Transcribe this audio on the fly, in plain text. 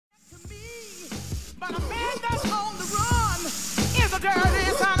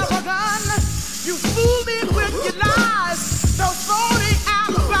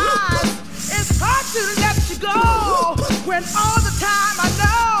And all the time I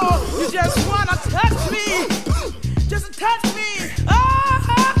know you just wanna touch me, just touch me. Oh,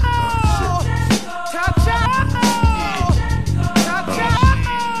 touch, touch,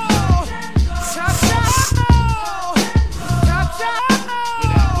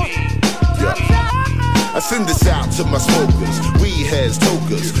 I send this out to my smokers, weed heads,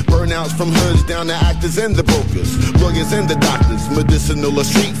 tokers, burnouts from hoods down to actors and the brokers, lawyers and the doctors, medicinal or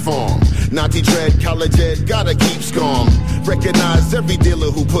street farm, naughty dread, college ed, gotta keep scum. Recognize every dealer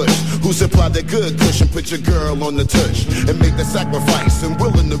who push, who supply the good cushion, put your girl on the tush, and make the sacrifice and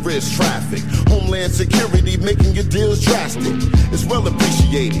willing to risk traffic. Homeland security making your deals drastic. It's well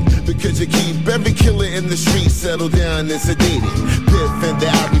appreciated because you keep every killer in the street settled down and sedated. Piff and the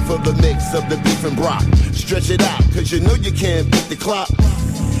Ari for the mix of the beef and brock. Stretch it out, cause you know you can't beat the clock.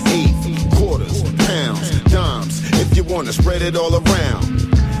 Eighths, quarters, pounds, dimes, if you wanna spread it all around.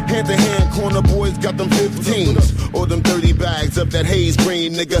 Hand to hand, corner boys got them 15s, or them 30 bags of that haze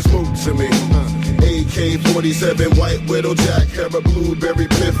green, nigga, smoke to me. AK-47, white widow, jack, Hera, blueberry,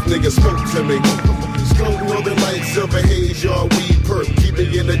 piff, nigga, smoke to me. Skunk, northern lights, silver haze, y'all weed perk, keep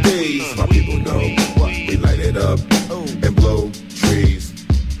it in the days. My people know we light it up and blow trees.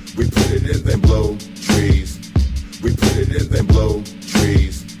 We put it in, then blow trees. We put it in, then blow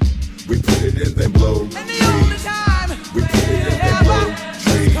trees. We put it in, then blow trees. And the only time we put it in, then blow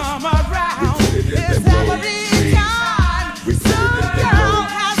trees. Come around, we put it in, then blow trees. We put it in, then blow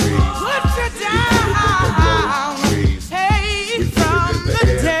trees. Put you down. Hey, from the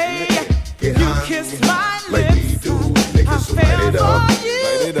day you kissed my lips, I fell for you.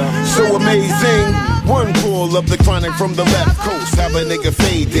 So amazing. One pull up the chronic from the left coast, have a nigga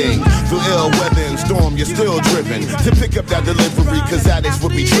fading. Through ill weather and storm, you're still driven to pick up that delivery, cause addicts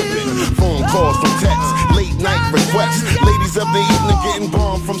would be tripping. Phone calls from texts, late night requests. Ladies of the evening getting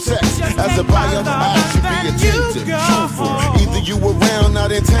bombed from sex. As a buyer, I should be attentive, truthful. Either you around,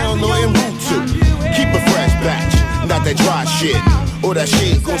 out in town, or en route to. Keep a fresh batch, not that dry shit. Or that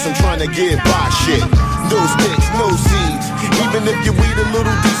shit goes from trying to get by shit. No sticks, no seeds. Even if you weed a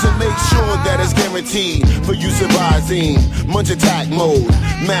little decent, make sure that it's guaranteed for use of Visine. Munch attack mode,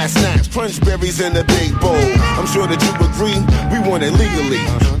 mass snacks, crunch berries in a big bowl. I'm sure that you agree, we want it legally.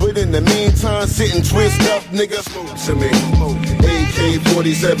 But in the meantime, sit and twist up, nigga, smoke to me.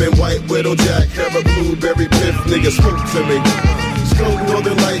 AK-47, white widow, jack, Hera, blueberry, piff, nigga, smoke to me. Skunk,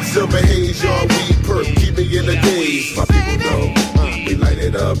 northern lights, silver haze, y'all weed perk, keep me in the days. My people know we light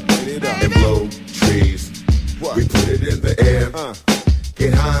it up and blow trees. We put it in the air,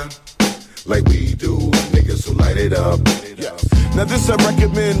 get high, like we do, niggas who light it up. Now this I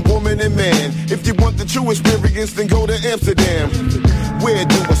recommend, woman and man. If you want the true experience, then go to Amsterdam. Where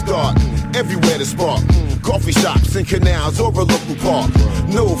do I start? Everywhere to spark. Coffee shops and canals or a local park.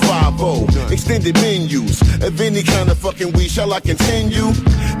 No 5-0, extended menus of any kind of fucking weed. Shall I continue?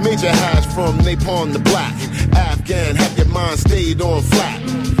 Major highs from napalm to black. Afghan, have your mind stayed on flat.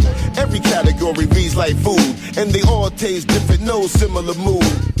 Every category reads like food, and they all taste different, no similar mood.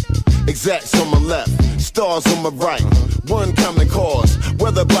 Exacts on my left, stars on my right. One common cause,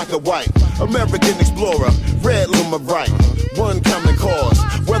 whether black or white. American explorer, red on my right. One common cause,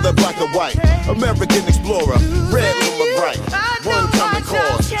 whether black or white. American explorer, red on my right. One common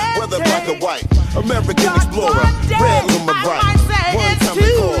cause, whether black or white. American explorer, red on my right. One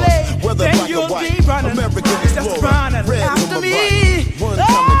common cause, whether black or white. American explorer, red on my right. One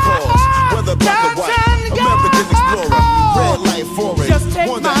common cause, whether black or white. American explorer, red light foreign.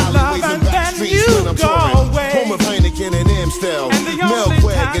 Wonder alleyways and back streets when I'm touring. Home of Heineken and Amstel,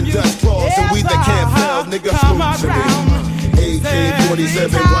 Melquag and Dutch Claws and weed that can't fail, nigga, smoke to me.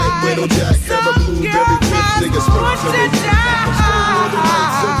 AK-47, white widow, jack, Hera, blueberry, piff, nigga, smoke to me. Skunk, northern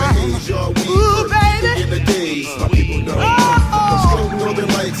lights, silver haze, y'all weed perk, keep me in the days. My people know. Skunk, northern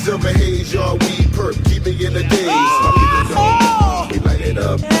lights, silver haze, y'all weed perk, keep me in the days. My people know. We light it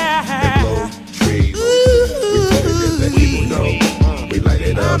up and blow trees. We put it in the people know. We light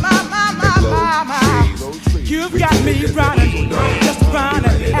it up and blow trees. You've got me running, just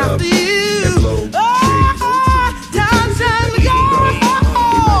running after you. Time to go.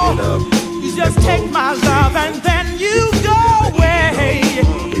 You just take my love and then you go away.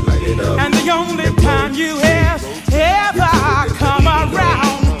 And the only time you ever come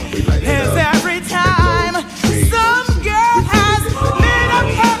around is every time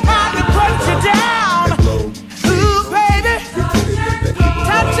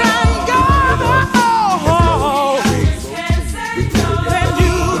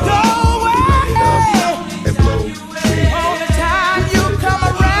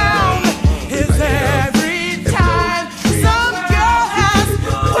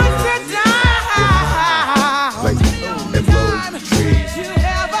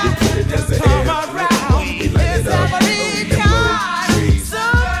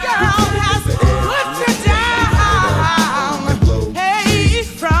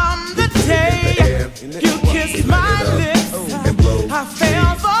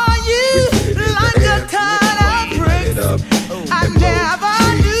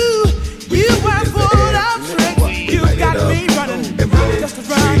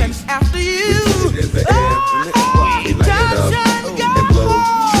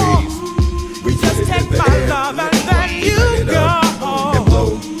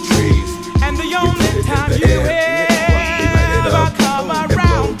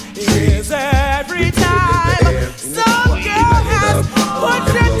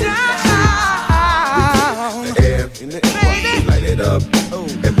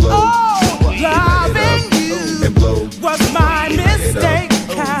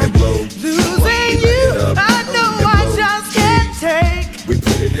We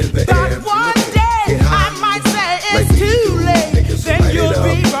put it in the air. But one day I might say it's too late. Then you'll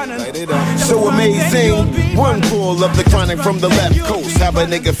be running. So amazing, one pull of the chronic from the left coast. Have a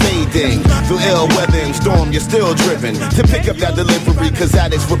nigga fading through ill weather and storm. You're still driven to pick up that delivery, cause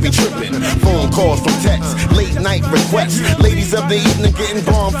addicts would be tripping. Phone calls from texts, late night requests. Ladies of the evening getting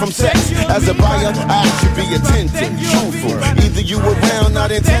bombed from sex. As a buyer, I should be attentive, truthful. Either you around,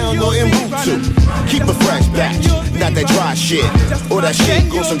 not in town, or en route to. Keep a fresh batch, not that dry shit. Or that shit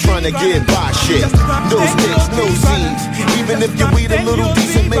goes I'm trying to get by shit. No sticks, no seeds. Even if you weed a little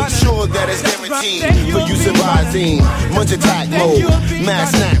decent, make sure that it's guaranteed. For use of Visine, munch attack mode.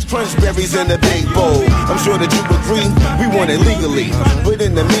 Mass snacks, crunch berries in a big bowl. I'm sure that you agree, we want it legally. But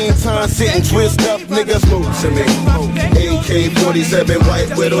in the meantime, sit and twist up, niggas move to me. AK-47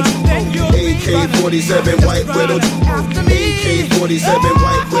 White Widow. AK-47 White Widow. AK-47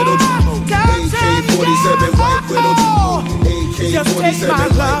 White Widow. AK-47 White Widow. AK-47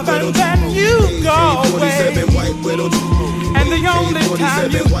 White Widow. AK-47 White Widow. And the only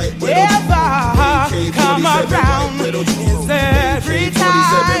time you ever come around is every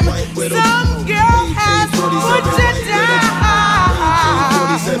time some girl has put you down.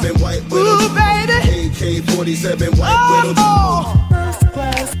 Ooh, baby. AK-47 White Widow.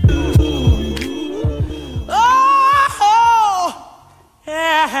 Oh,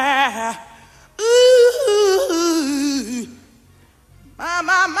 yeah. Ooh, my.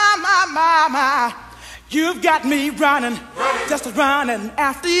 You've got me running, just running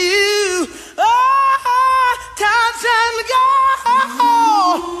after you. Oh, time to go.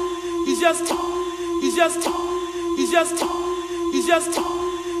 You just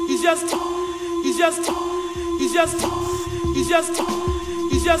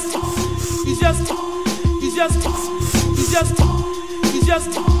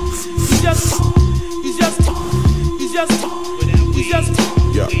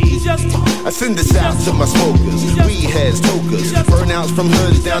I send this out to my smokers, weed heads, tokers, burnouts from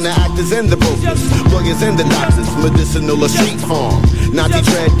hoods down to actors and the brokers, lawyers and the doctors, medicinal or street farm. Nazi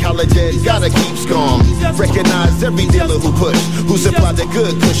dread, college ed, gotta keep scum. Recognize every dealer who push, who supply the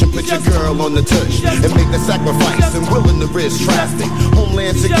good push and put your girl on the tush and make the sacrifice and willing to risk traffic.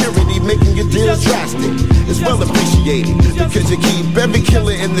 Homeland security making your deals drastic. It's well appreciated because you keep every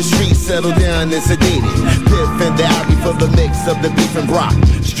killer in the street settled down and sedated. Piff and the alley for the mix of the beef and brock.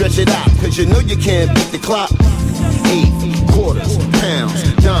 Stretch it out, cause you know you can't beat the clock. 8 quarters,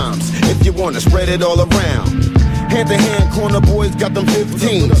 pounds, dimes, if you wanna spread it all around. Hand to hand, corner boys got them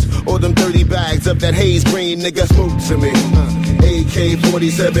 15s, or them 30 bags of that haze green, nigga, smoke to me.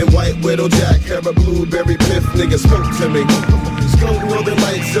 AK-47 White Widow, Jack, Hera, Blueberry, Piff, nigga, smoke to me. Skunk, Northern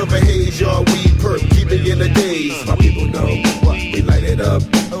Lights, Silver Haze, y'all weed, perp, keep it in the days. My people know what we light it up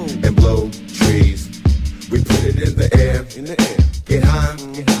and blow trees. We put it in the air, get high,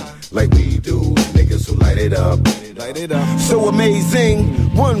 like we do, niggas who light it up. So amazing,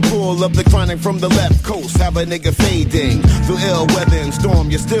 one pull of the chronic from the left coast. Have a nigga fading through ill weather and storm.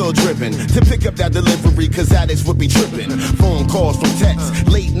 You're still driven to pick up that delivery, cause addicts would be tripping. Phone calls from texts,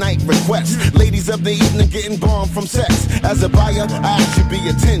 late night requests. Ladies of the evening getting bombed from sex. As a buyer, I should be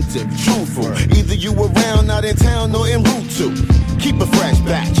attentive, truthful. Either you around, not in town, or en route to. Keep a fresh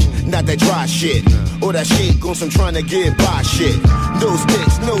batch, not that dry shit, or that shit goes I'm trying to get by shit. No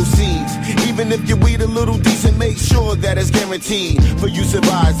sticks, no seeds. Even if you weed a little decent, make sure that it's guaranteed. For use of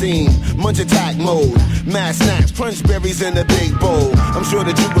Visine, munch attack mode. Mass snacks, crunch berries in a big bowl. I'm sure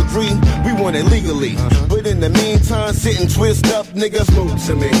that you agree, we want it legally. But in the meantime, sit and twist up, niggas, smoke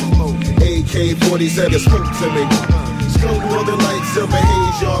to me. AK-47, smoke to me. Skunk, Northern Lights, Silver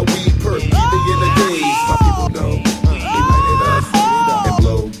Haze, y'all weed, perp, keep it in the days. My people know, we light it up and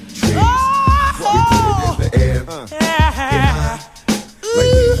blow trees. We put it in the air, get high, like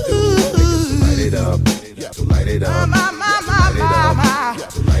we do, niggas, light it up. So light it up.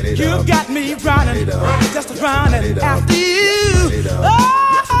 You got me running, just running after you.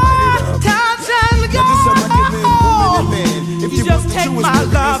 Oh, time to go. You just take my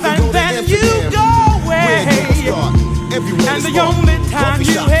love and then you go away. And the only time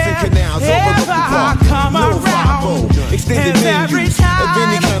you ever come around is every time. Of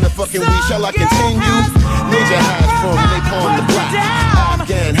any kind of fucking weed, shall I continue? Major highs from Napalm to Black.